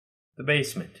The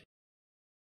basement.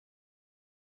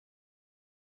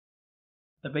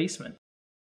 The basement.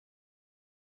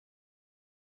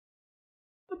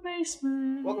 The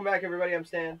basement. Welcome back, everybody. I'm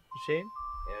Stan, Shane?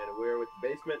 and we're with the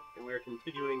basement, and we're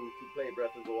continuing to play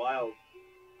Breath of the Wild.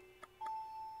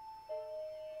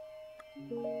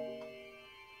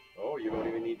 Oh, you don't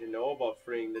even need to know about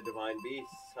freeing the divine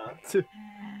beasts, huh?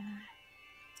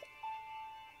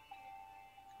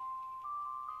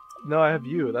 No, I have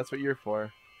you. That's what you're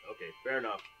for. Okay, fair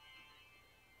enough.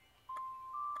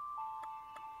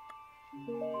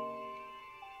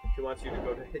 She wants you to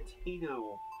go to Hestu,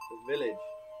 the village,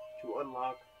 to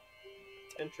unlock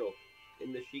potential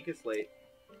in the Sheikah Slate.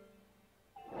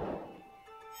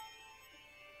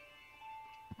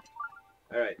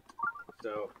 Alright,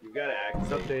 so you've got to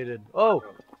It's activate. updated. Oh!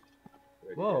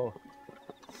 Already Whoa.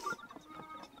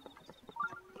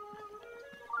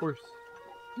 Horse.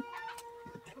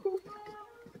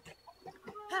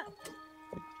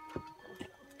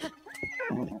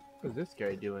 What's this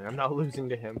guy doing? I'm not losing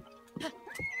to him. did.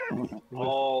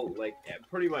 All, like,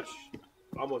 pretty much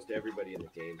almost everybody in the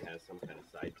game has some kind of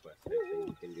side quest type thing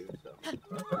you can do, so.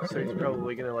 So he's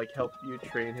probably gonna like help you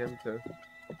train him to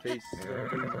face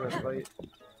things in that fight.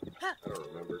 I don't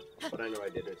remember, but I know I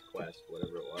did his quest,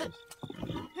 whatever it was.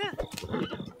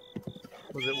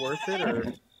 Was it worth it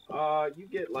or? You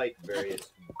get like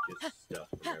various just stuff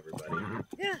from everybody.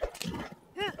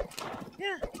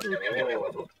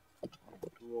 Oh,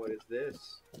 what is this?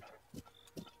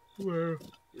 Where?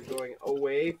 You're going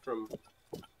away from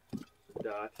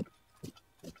Dot.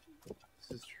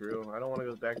 This is true. I don't want to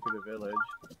go back to the village.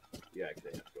 You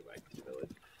actually have to go back to the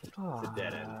village. It's a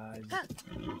dead end.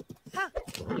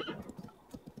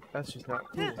 That's just not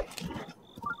cool.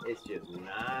 It's just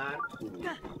not cool.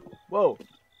 Whoa!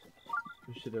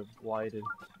 We should have glided.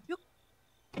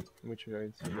 We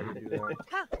tried to do that.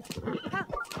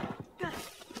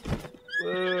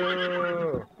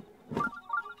 Whoa!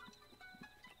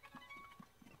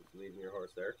 Just leaving your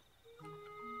horse there.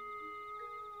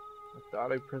 I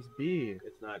thought I pressed B.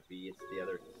 It's not B, it's the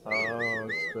other. Oh,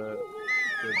 it's the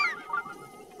Here it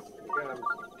comes.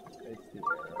 it's the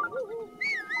arrow.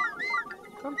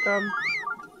 Come. Come.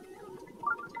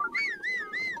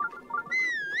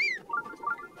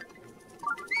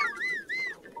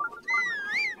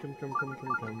 So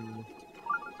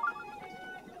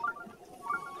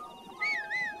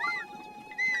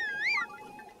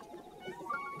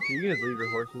you can just leave your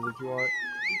horses if you want.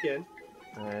 You can.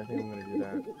 I think I'm gonna do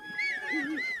that.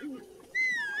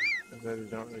 Because I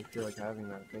just don't really feel like having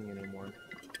that thing anymore.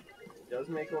 It does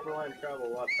make overland travel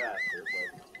a lot faster,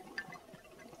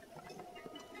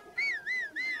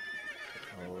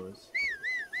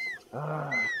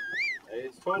 but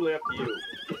it's totally up to you.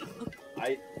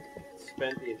 I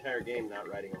spent the entire game not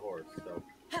riding a horse, so.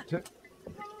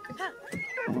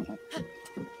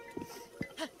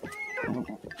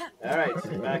 Alright,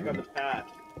 so back on the path.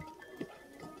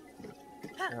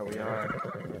 Yeah, we are.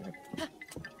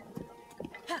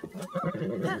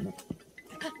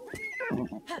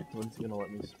 When's gonna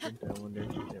let me sprint? I wonder.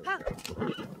 There we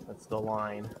go. That's the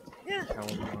line. Town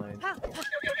line.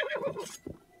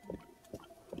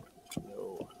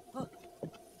 No.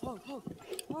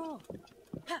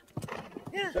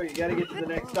 So you gotta get to the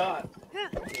next dot.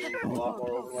 A lot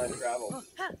more overland travel.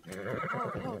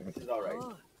 This is alright.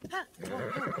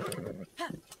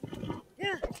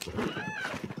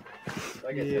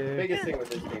 Like I said, the biggest thing with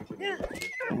this game to me is just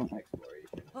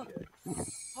exploration.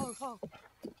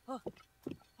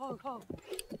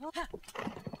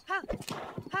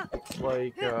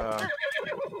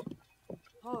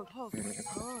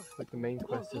 It's like the main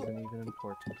quest isn't even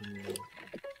important anymore.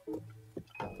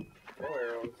 No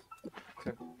arrows.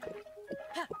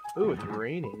 Ooh, it's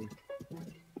raining.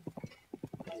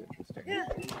 That's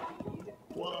interesting.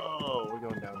 Whoa, we're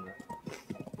going down the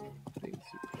thing.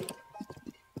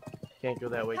 Can't go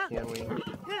that way, can we?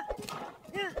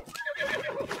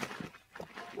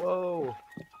 Whoa,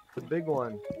 the big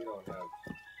one. We don't have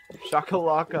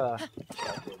Shakalaka.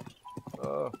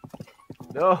 Oh,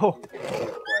 no.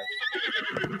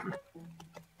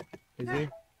 Is he?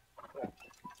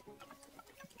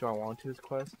 Do I want his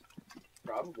quest?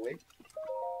 Probably.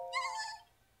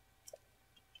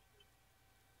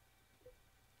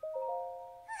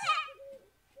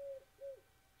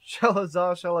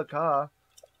 Shalazar Shalaka.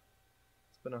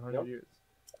 It's been 100 years.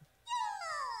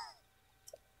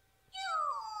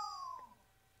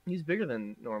 He's bigger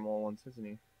than normal ones, isn't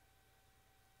he?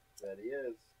 That he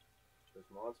is. There's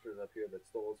monsters up here that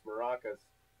stole his maracas.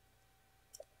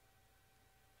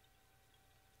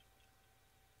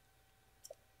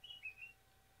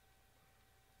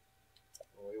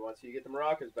 Well, he wants you to get the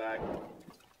maracas back.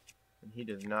 He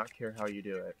does not care how you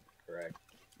do it. Correct.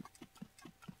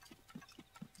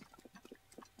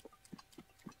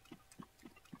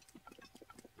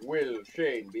 Will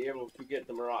Shane be able to get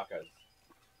the maracas?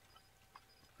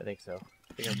 I think so.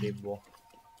 I think I'm capable.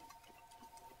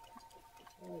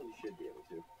 Well, you should be able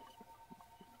to.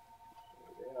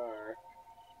 There they are.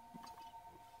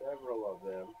 Several of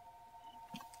them.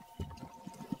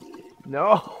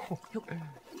 No!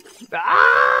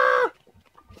 Ah!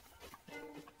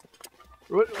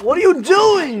 What are you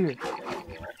doing?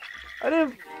 I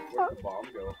didn't. Where'd the bomb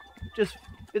go? It's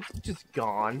just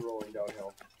gone. Rolling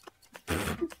downhill.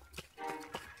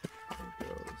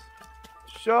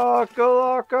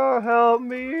 Shakalaka, help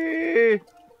me!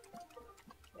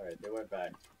 Alright, they went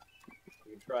back.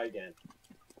 We can try again.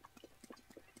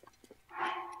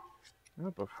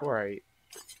 Not before I.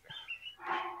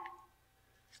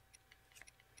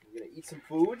 You gonna eat some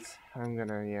foods? I'm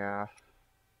gonna, yeah.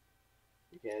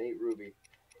 You can't eat Ruby.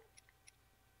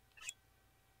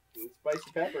 Eat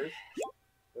spicy peppers.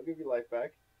 They'll give you life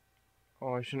back.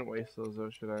 Oh, I shouldn't waste those though,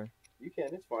 should I? You can,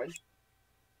 it's fine.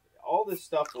 All this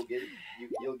stuff will get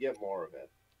you'll get more of it.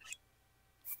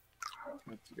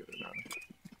 That's good enough.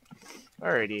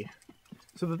 Alrighty.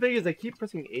 So the thing is, I keep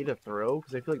pressing A to throw,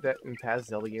 because I feel like that in past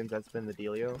Zelda games, that's been the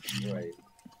dealio. Right.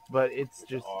 But it's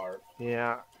just, R.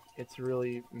 yeah, it's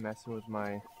really messing with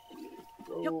my...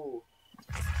 Throw.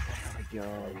 There we go.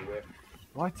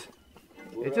 What?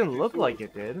 Move It up didn't too look soon. like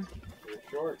it did. You're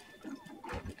short.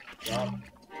 Stop.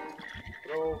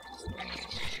 Throw.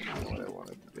 What I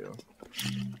wanted to do.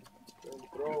 Then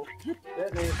throw.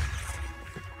 Detonate.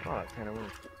 Oh, it kind of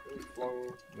worked. Flung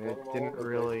It them all didn't over the place.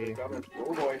 really... They're coming.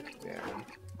 Oh boy. Yeah.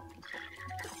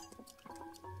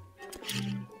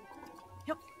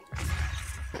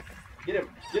 Get him.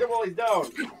 Get him while he's down.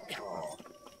 Oh.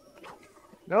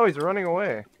 No, he's running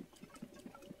away.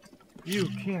 You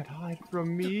can't hide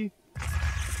from me.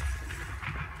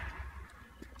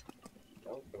 That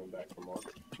was coming back for more.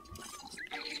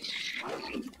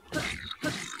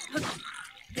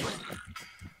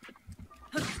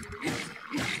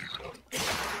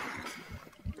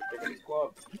 Take his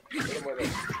club. Hit him with it.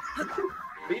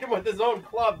 Beat him with his own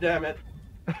club, damn it.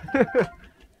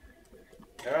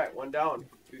 Alright, one down.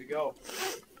 2 to go.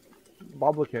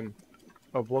 Boblikin.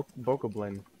 Oh,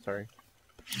 Bokoblin. Sorry.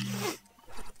 Jeez.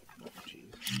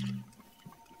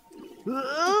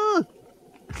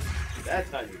 That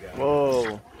time you got it. Whoa.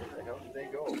 Where the hell did they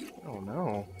go? Oh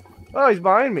no. Oh, he's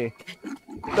behind me.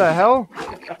 What the hell?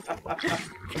 I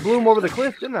blew him over the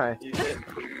cliff, didn't I? You did.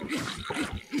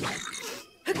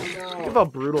 Look at how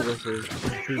brutal this is.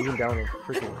 Beating down a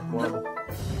freaking club.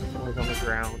 Like on the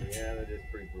ground. Yeah, that is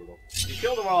pretty brutal. You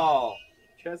killed them all!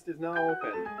 Chest is now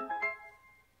open.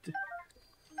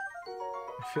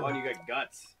 Oh, and you got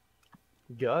guts.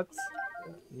 Guts?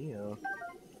 Yeah.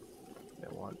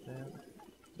 I want that.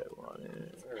 I want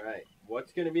it. Alright,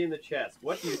 what's going to be in the chest?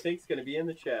 What do you think's going to be in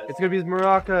the chest? It's gonna be his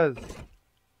maracas.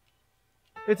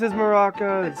 It's his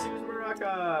maracas. Let's use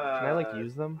maracas! Can I like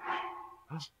use them?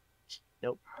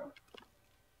 Nope.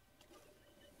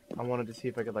 I wanted to see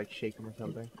if I could like shake them or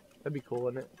something. That'd be cool,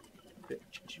 wouldn't it?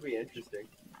 Should be interesting.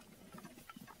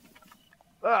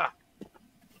 Ah!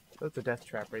 That's a death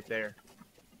trap right there.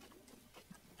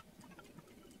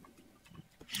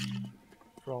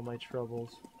 For all my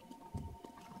troubles.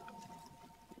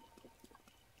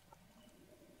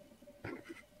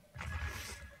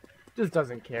 Just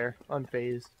doesn't care.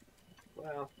 Unfazed.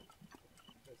 Well,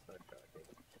 that's not shocking.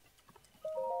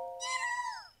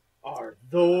 Are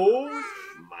those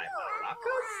my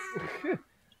maracas?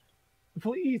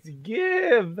 Please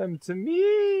give them to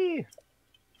me!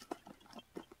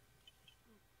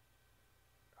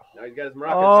 Now he's got his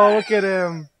maracas Oh, back. look at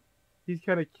him! He's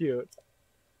kind of cute.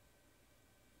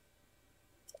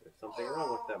 There's something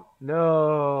wrong with them.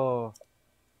 No!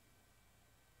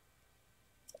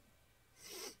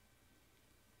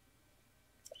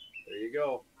 There you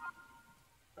go.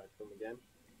 Try to them again.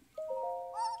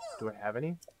 Do I have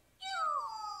any?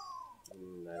 I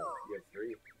don't. You have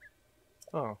 3.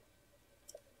 Oh.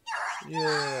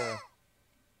 Yeah.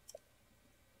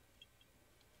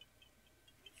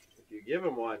 If you give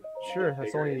him one, you Sure, get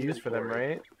that's bigger only a use for them, inventory.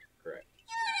 right? Correct.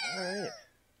 Alright.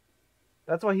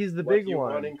 That's why he's the What big do you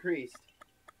one. want increased?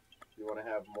 You want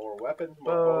to have more weapons?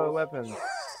 More bows? Weapons.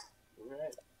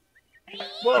 Alright.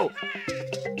 Whoa!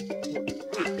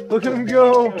 Look at him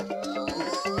go!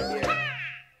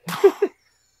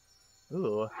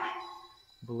 Ooh.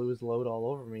 Blew his load all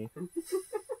over me. There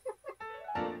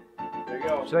you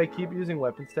go. Should I keep using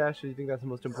weapon stash? Do you think that's the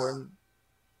most important?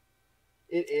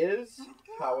 It is,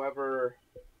 however,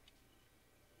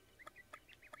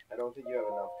 I don't think you have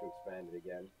enough to expand it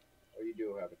again. Oh, you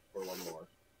do have it for one more.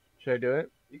 Should I do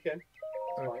it? You can.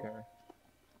 It's Okay.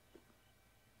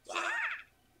 fine.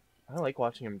 I like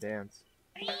watching him dance.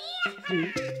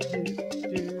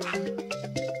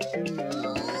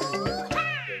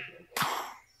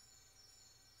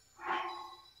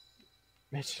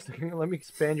 It's just like, let me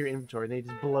expand your inventory. And he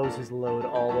just blows his load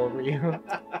all over you.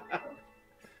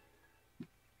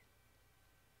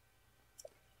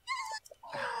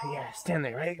 Yeah, stand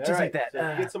there, right? Just like that. So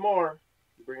if you get some more,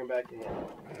 you bring him back to him.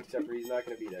 Except for he's not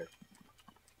going to be there.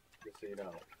 Just so you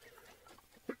know.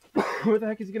 Where the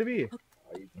heck is he gonna be?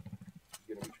 He's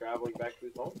going to be traveling back to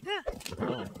his home.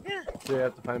 Oh. So you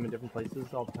have to find him in different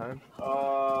places all the time?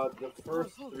 The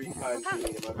first 3 times you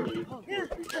meet him, I believe, 2 or 3 times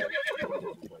in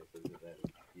different places, and then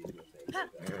he's in the same place.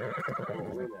 I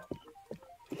won't ruin that.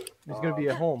 He's gonna be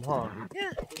at home, huh?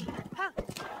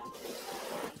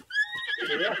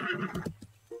 So yeah,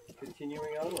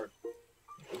 continuing onward.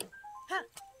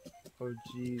 Oh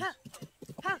jeez.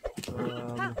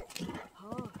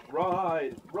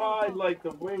 Ride like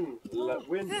the wind,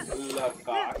 wind,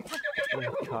 cock.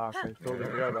 Oh, cock. I totally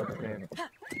forgot about this man.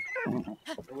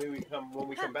 When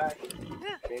we come back,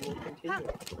 Shane will continue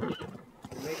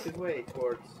to make his way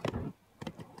towards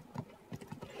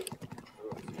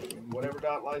whatever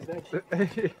dot lies next.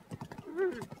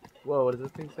 Whoa, what does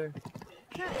this thing say?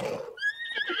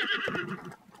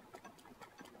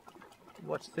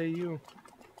 What say you?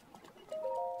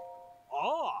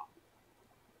 Oh!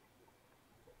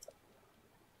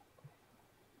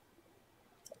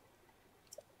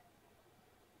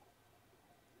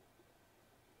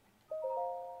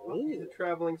 Well, he's a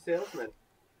traveling salesman.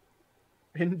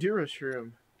 Endura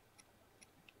shroom.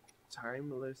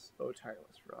 Timeless. Oh,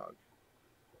 timeless frog.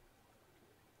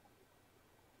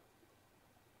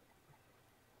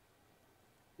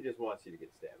 He just wants you to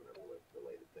get stamina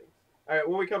related things. Alright,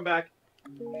 when we come back,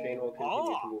 Shane will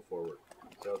continue to move forward.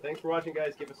 So thanks for watching,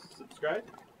 guys. Give us a subscribe.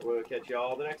 We'll catch you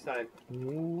all the next time.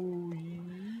 Ooh,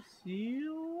 see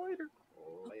you later.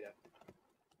 Later.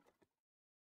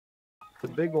 The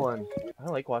big one. I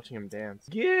like watching him dance.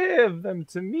 Give them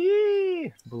to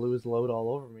me! Blew his load all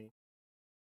over me.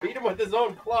 Beat him with his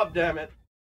own club, damn it.